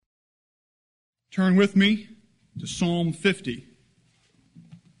Turn with me to Psalm 50.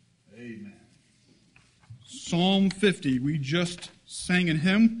 Amen. Psalm 50. We just sang a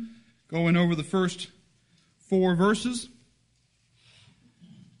hymn going over the first 4 verses.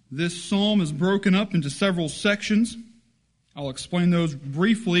 This psalm is broken up into several sections. I'll explain those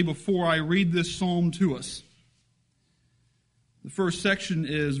briefly before I read this psalm to us. The first section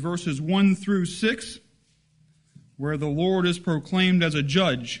is verses 1 through 6, where the Lord is proclaimed as a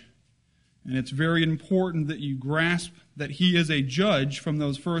judge. And it's very important that you grasp that he is a judge from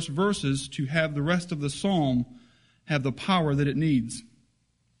those first verses to have the rest of the psalm have the power that it needs.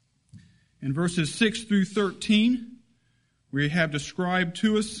 In verses 6 through 13, we have described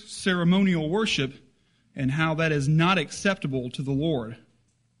to us ceremonial worship and how that is not acceptable to the Lord.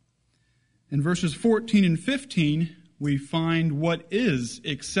 In verses 14 and 15, we find what is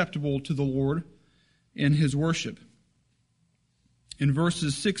acceptable to the Lord in his worship. In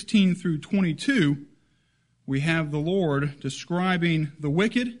verses 16 through 22, we have the Lord describing the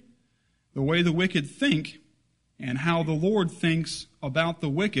wicked, the way the wicked think, and how the Lord thinks about the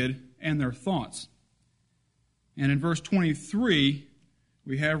wicked and their thoughts. And in verse 23,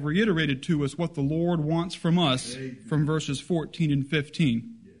 we have reiterated to us what the Lord wants from us from verses 14 and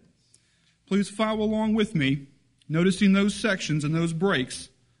 15. Yes. Please follow along with me, noticing those sections and those breaks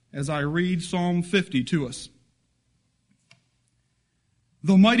as I read Psalm 50 to us.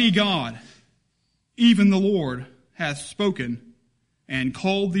 The mighty God, even the Lord, hath spoken, and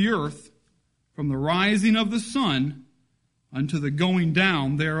called the earth from the rising of the sun unto the going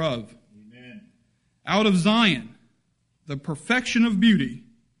down thereof. Amen. Out of Zion, the perfection of beauty,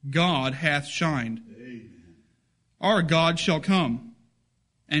 God hath shined. Amen. Our God shall come,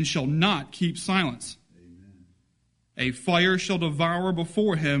 and shall not keep silence. Amen. A fire shall devour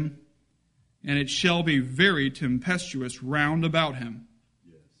before him, and it shall be very tempestuous round about him.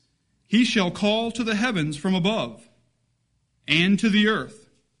 He shall call to the heavens from above, and to the earth,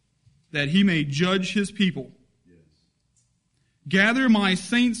 that he may judge his people. Yes. Gather my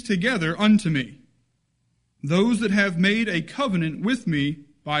saints together unto me, those that have made a covenant with me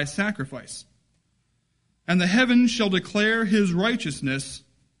by sacrifice. And the heavens shall declare his righteousness,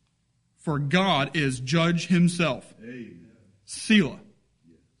 for God is judge himself. Amen. Selah.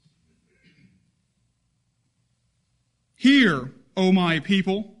 Hear, O my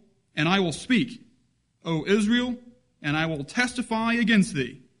people, and I will speak, O Israel, and I will testify against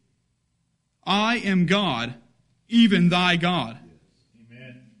thee. I am God, even thy God.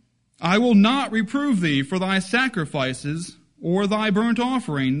 Amen. I will not reprove thee for thy sacrifices or thy burnt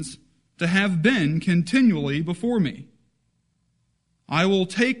offerings to have been continually before me. I will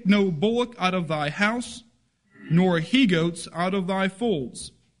take no bullock out of thy house, nor he-goats out of thy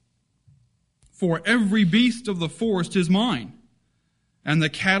folds. For every beast of the forest is mine, and the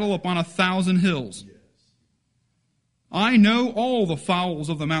cattle upon 1,000 hills. Yes. I know all the fowls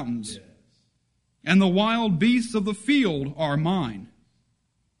of the mountains, Yes. and the wild beasts of the field are mine.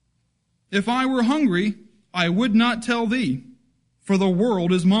 If I were hungry, I would not tell thee, for the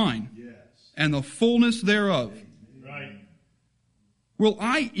world is mine, Yes. and the fullness thereof. Right. Will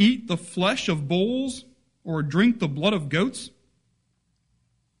I eat the flesh of bulls, or drink the blood of goats?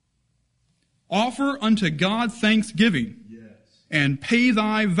 Offer unto God thanksgiving, and pay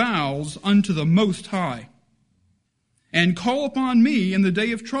thy vows unto the Most High. And call upon me in the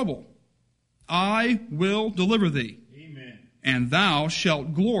day of trouble. I will deliver thee, Amen. and thou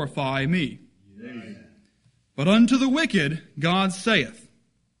shalt glorify me. Amen. But unto the wicked God saith,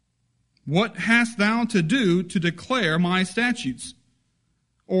 What hast thou to do to declare my statutes?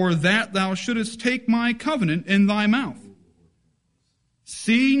 Or that thou shouldest take my covenant in thy mouth?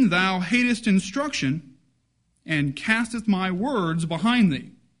 Seeing thou hatest instruction, and casteth my words behind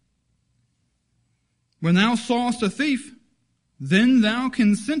thee. When thou sawest a thief, then thou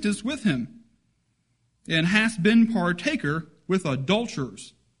consentest with him, and hast been partaker with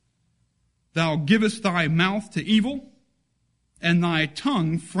adulterers. Thou givest thy mouth to evil, and thy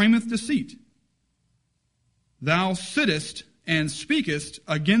tongue frameth deceit. Thou sittest and speakest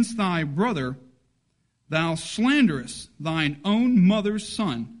against thy brother, thou slanderest thine own mother's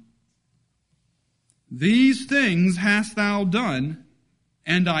son. These things hast thou done,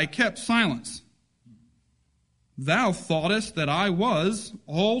 and I kept silence. Thou thoughtest that I was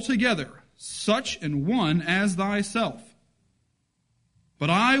altogether such an one as thyself. But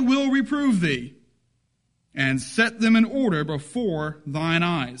I will reprove thee, and set them in order before thine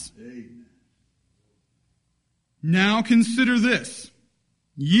eyes. Amen. Now consider this,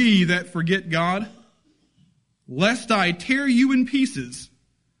 ye that forget God, lest I tear you in pieces,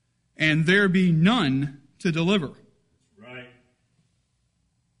 and there be none to deliver. Right.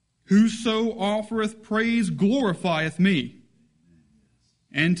 Whoso offereth praise glorifieth me.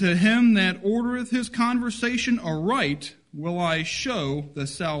 And to him that ordereth his conversation aright will I show the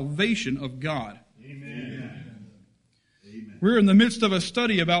salvation of God. Amen. We're in the midst of a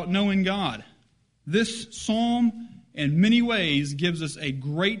study about knowing God. This psalm, in many ways, gives us a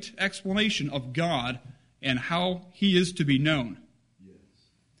great explanation of God and how he is to be known.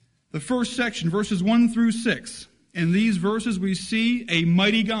 The first section, verses 1 through 6. In these verses we see a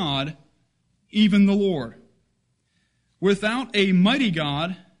mighty God, even the Lord. Without a mighty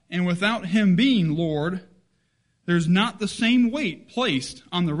God, and without him being Lord, there's not the same weight placed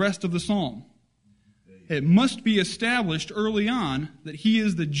on the rest of the psalm. It must be established early on that he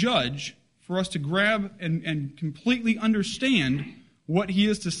is the judge for us to grab and completely understand what he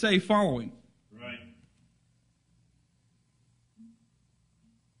is to say following. Right.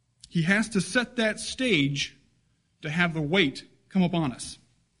 He has to set that stage to have the weight come upon us.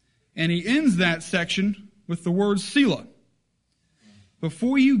 And he ends that section with the word Selah.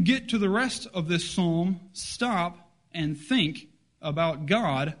 Before you get to the rest of this psalm, stop and think about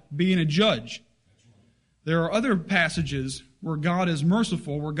God being a judge. There are other passages where God is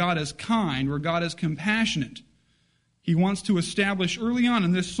merciful, where God is kind, where God is compassionate. He wants to establish early on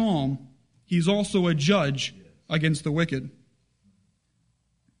in this psalm, he's also a judge against the wicked.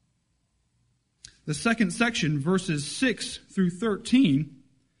 The second section, verses 6 through 13,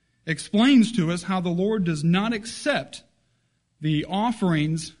 explains to us how the Lord does not accept the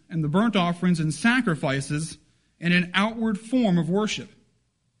offerings and the burnt offerings and sacrifices in an outward form of worship.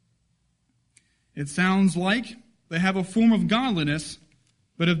 It sounds like they have a form of godliness,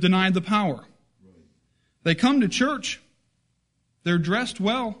 but have denied the power. They come to church. They're dressed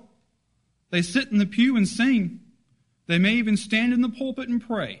well. They sit in the pew and sing. They may even stand in the pulpit and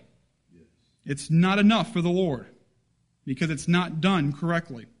pray. It's not enough for the Lord because it's not done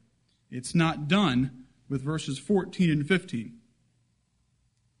correctly. It's not done with verses 14 and 15.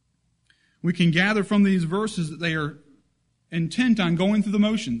 We can gather from these verses that they are intent on going through the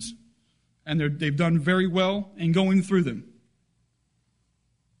motions, and they've done very well in going through them.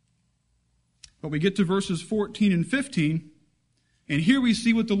 But we get to verses 14 and 15, and here we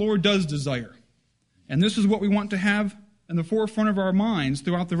see what the Lord does desire. And this is what we want to have in the forefront of our minds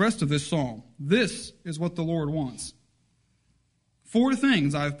throughout the rest of this psalm. This is what the Lord wants. 4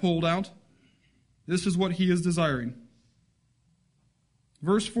 things I've pulled out. This is what he is desiring.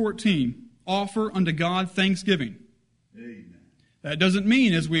 Verse 14, offer unto God thanksgiving. Amen. That doesn't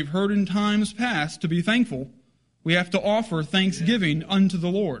mean, as we've heard in times past, to be thankful. We have to offer thanksgiving unto the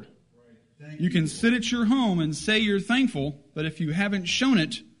Lord. You can sit at your home and say you're thankful, but if you haven't shown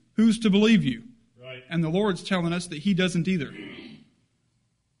it, who's to believe you? Right. And the Lord's telling us that he doesn't either.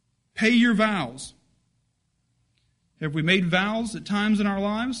 Pay your vows. Have we made vows at times in our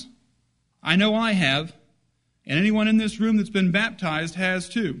lives? I know I have, and anyone in this room that's been baptized has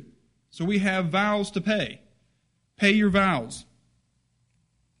too. So we have vows to pay. Pay your vows.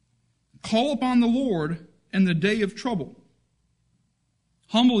 Call upon the Lord in the day of trouble.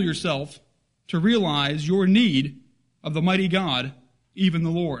 Humble yourself to realize your need of the mighty God, even the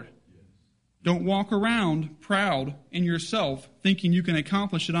Lord. Don't walk around proud in yourself, thinking you can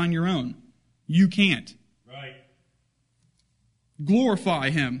accomplish it on your own. You can't. Right.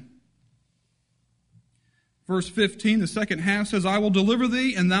 Glorify him. Verse 15, the second half says, I will deliver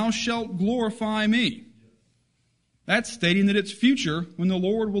thee, and thou shalt glorify me. That's stating that it's future when the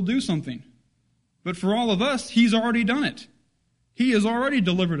Lord will do something. But for all of us, he's already done it. He has already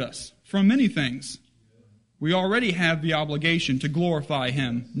delivered us from many things. We already have the obligation to glorify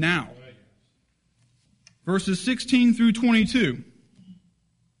him now. Verses 16 through 22.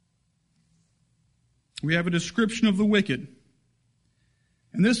 We have a description of the wicked.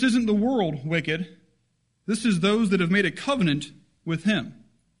 And this isn't the world wicked. This is those that have made a covenant with him.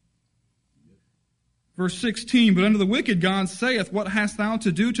 Verse 16, but unto the wicked God saith, what hast thou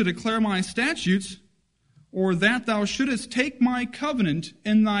to do to declare my statutes, or that thou shouldest take my covenant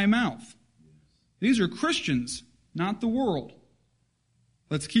in thy mouth? These are Christians, not the world.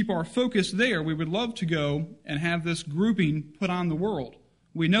 Let's keep our focus there. We would love to go and have this grouping put on the world.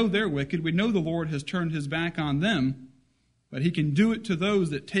 We know they're wicked. We know the Lord has turned his back on them, but he can do it to those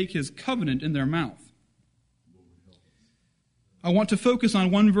that take his covenant in their mouth. I want to focus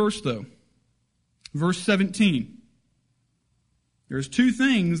on one verse, though. Verse 17. There's 2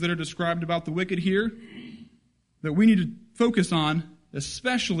 things that are described about the wicked here that we need to focus on,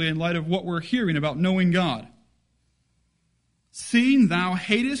 especially in light of what we're hearing about knowing God. Seeing thou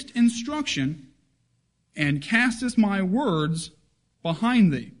hatest instruction and castest my words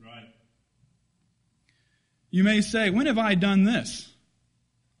behind thee. Right. You may say, when have I done this?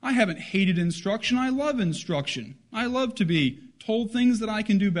 I haven't hated instruction. I love instruction. I love to be told things that I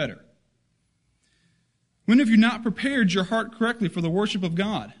can do better. When have you not prepared your heart correctly for the worship of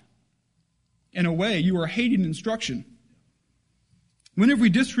God? In a way, you are hating instruction. When have we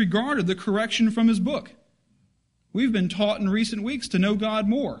disregarded the correction from His book? We've been taught in recent weeks to know God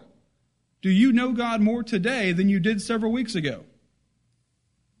more. Do you know God more today than you did several weeks ago?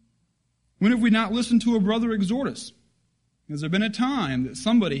 When have we not listened to a brother exhort us? Has there been a time that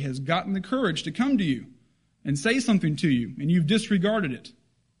somebody has gotten the courage to come to you and say something to you, and you've disregarded it?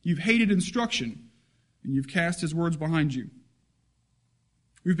 You've hated instruction, and you've cast His words behind you.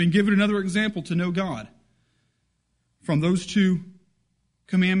 We've been given another example to know God. From those two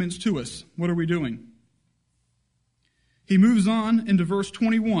commandments to us, what are we doing? He moves on into verse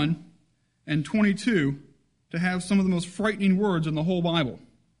 21 and 22 to have some of the most frightening words in the whole Bible.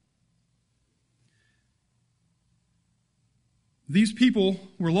 These people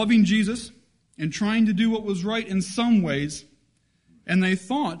were loving Jesus and trying to do what was right in some ways, and they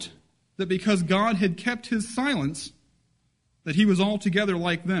thought that because God had kept His silence, that He was altogether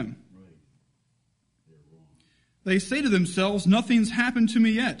like them. They say to themselves, nothing's happened to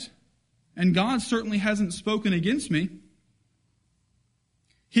me yet, and God certainly hasn't spoken against me.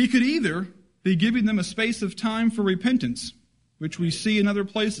 He could either be giving them a space of time for repentance, which we see in other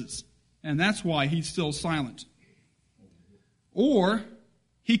places, and that's why He's still silent. Or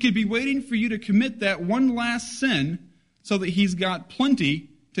He could be waiting for you to commit that one last sin so that He's got plenty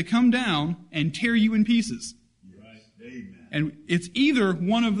to come down and tear you in pieces. Right. Amen. And it's either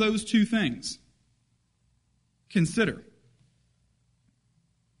one of those two things. Consider.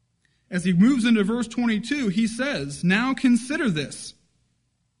 As he moves into verse 22, he says, now consider this.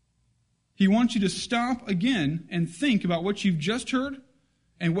 He wants you to stop again and think about what you've just heard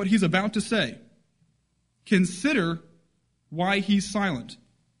and what he's about to say. Consider why he's silent.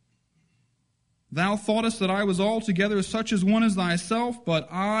 Thou thoughtest that I was altogether such as one as thyself, but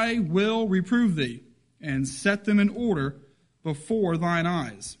I will reprove thee, and set them in order before thine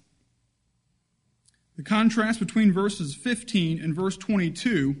eyes. The contrast between verses 15 and verse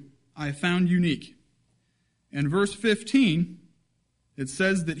 22 I found unique. In verse 15, it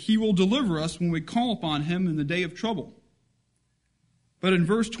says that He will deliver us when we call upon Him in the day of trouble. But in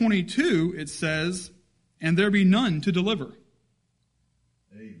verse 22, it says, and there be none to deliver.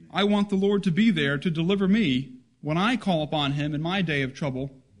 Amen. I want the Lord to be there to deliver me when I call upon Him in my day of trouble.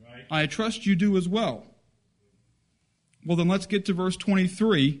 Right. I trust you do as well. Well, then let's get to verse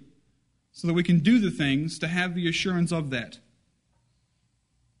 23 so that we can do the things to have the assurance of that.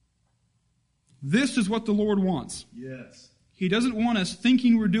 This is what the Lord wants. Yes. He doesn't want us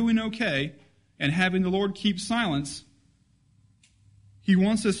thinking we're doing okay and having the Lord keep silence. He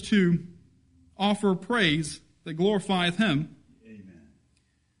wants us to offer praise that glorifieth Him. Amen.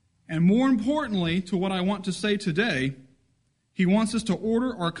 And more importantly, to what I want to say today, He wants us to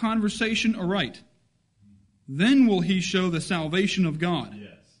order our conversation aright. Then will He show the salvation of God. Yes.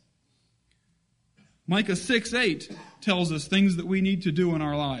 Micah 6:8 tells us things that we need to do in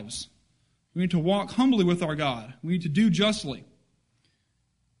our lives. We need to walk humbly with our God. We need to do justly.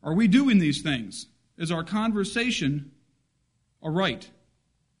 Are we doing these things? Is our conversation aright?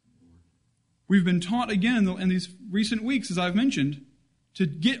 We've been taught again in these recent weeks, as I've mentioned, to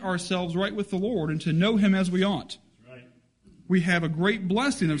get ourselves right with the Lord and to know Him as we ought. That's right. We have a great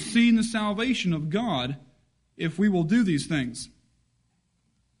blessing of seeing the salvation of God if we will do these things.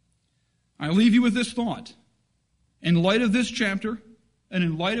 I leave you with this thought. In light of this chapter, and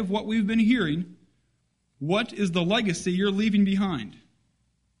in light of what we've been hearing, what is the legacy you're leaving behind?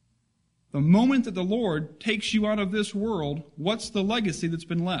 The moment that the Lord takes you out of this world, what's the legacy that's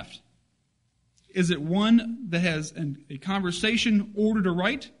been left? Is it one that has a conversation ordered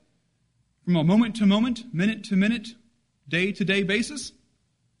aright from a moment to moment, minute to minute, day to day basis?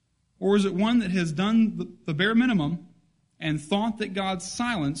 Or is it one that has done the bare minimum and thought that God's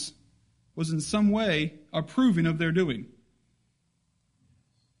silence was in some way approving of their doing?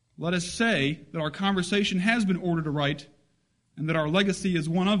 Let us say that our conversation has been ordered aright and that our legacy is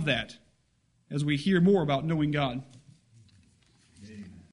one of that as we hear more about knowing God.